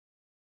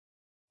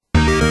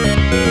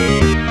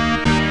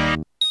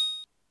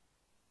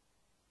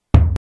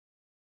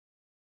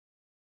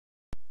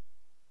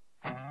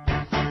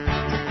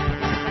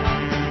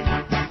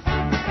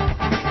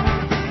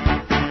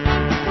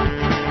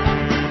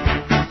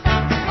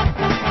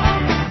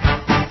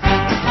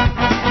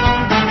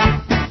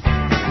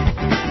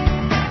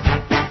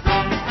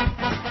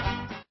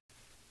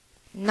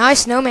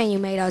nice snowman you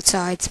made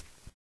outside.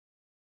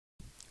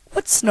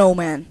 What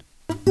snowman?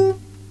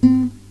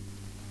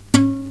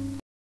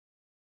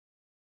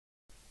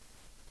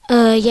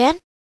 Jan?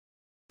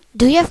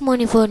 Do you have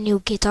money for a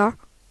new guitar?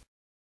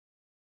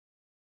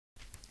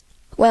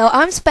 Well,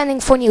 I'm spending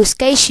for new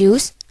skate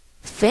shoes,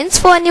 Vince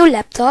for a new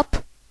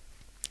laptop,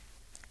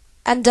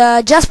 and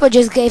Jasper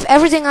just gave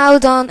everything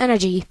out on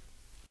energy.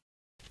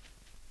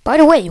 By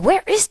the way,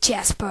 where is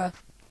Jasper?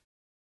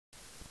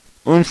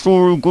 I'm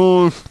sorry,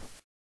 guys.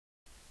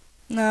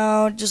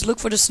 No, just look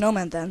for the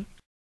snowman then.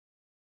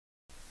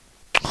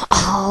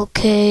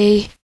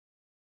 Okay.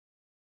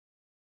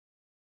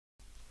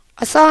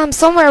 I saw him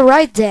somewhere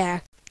right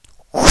there.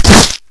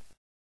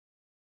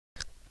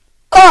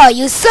 Oh,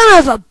 you son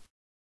of a...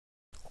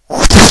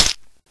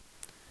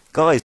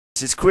 Guys,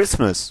 it's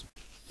Christmas.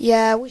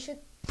 Yeah, we should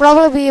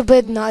probably be a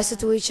bit nicer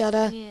to each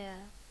other.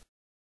 Yeah.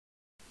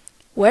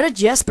 Where did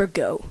Jasper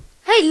go?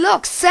 Hey,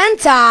 look,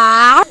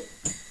 Santa!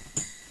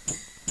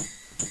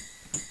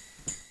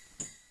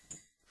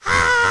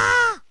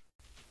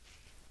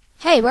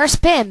 Hey, where's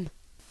Pim?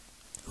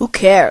 Who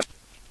cares?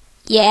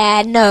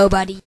 Yeah,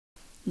 nobody.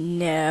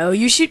 No,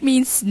 you should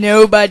mean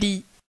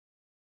nobody.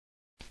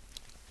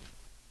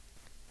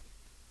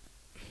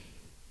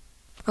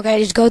 Okay,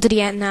 just go to the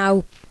end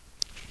now.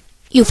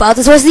 You thought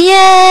this was the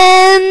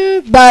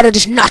end, but it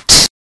is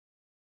not.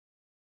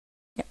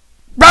 Yeah.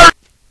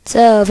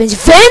 So,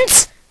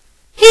 Vince,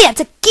 he had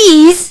the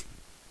keys.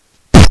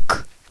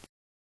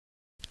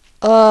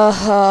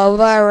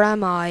 Where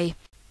am I?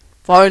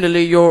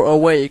 Finally you're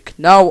awake.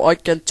 Now I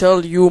can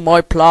tell you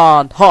my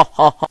plan. Ha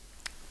ha ha.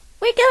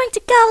 We're going to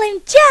call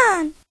him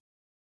John.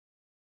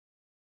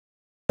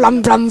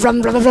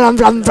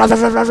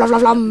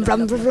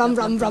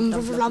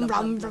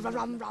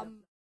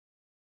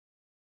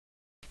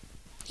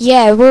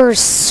 Yeah, we're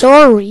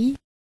sorry.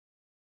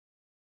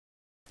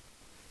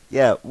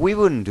 Yeah, we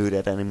wouldn't do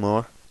that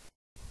anymore.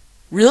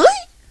 Really?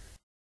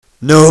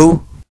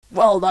 No!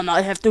 Well, then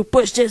I have to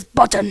push this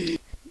button.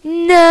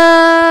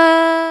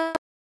 No.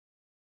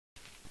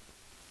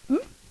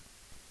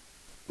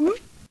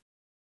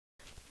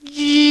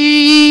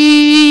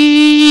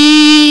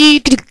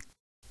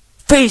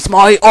 Face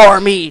my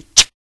army.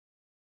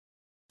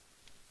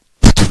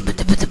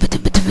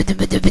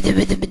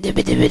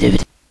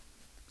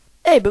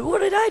 Hey, but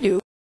what did I do?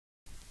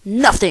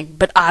 Nothing,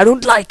 but I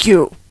don't like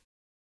you.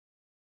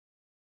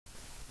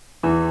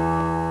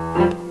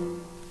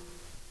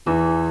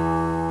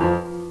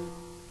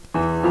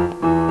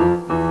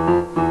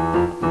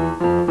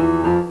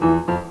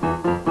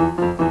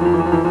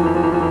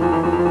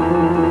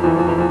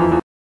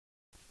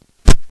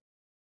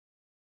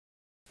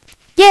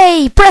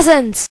 Yay,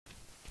 presents!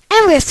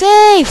 And we're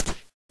saved!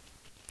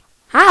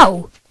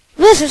 How?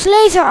 With his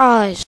laser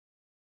eyes.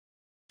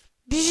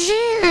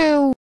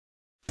 Bzzew!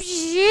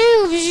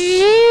 Bzzew!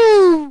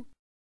 Bzzew!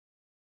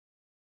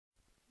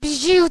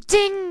 Bzzew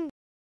ding!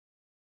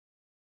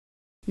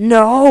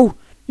 No!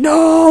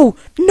 No!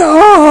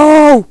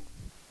 No!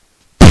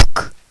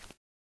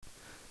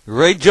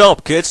 Great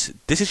job, kids.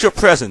 This is your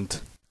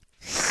present.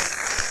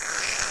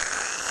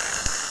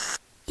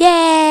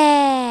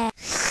 Yeah!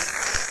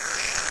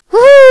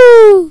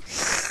 Woo!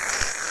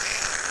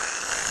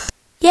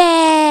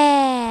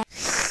 Yeah!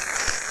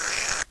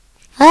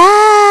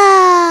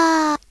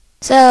 Ah!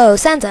 So,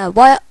 Santa,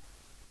 what?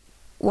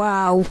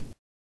 Wow.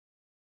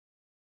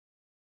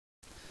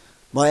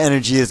 My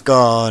energy is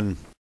gone.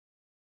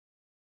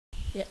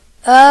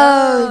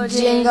 Oh,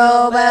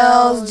 jingle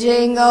bells,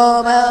 jingle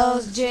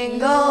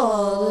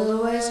all the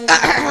way.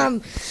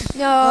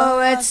 No,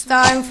 it's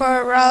time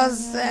for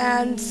us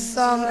and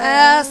some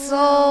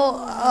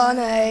asshole on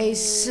a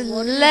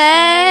sleigh.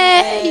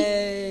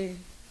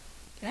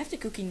 Can I have the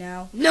cookie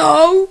now?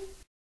 No!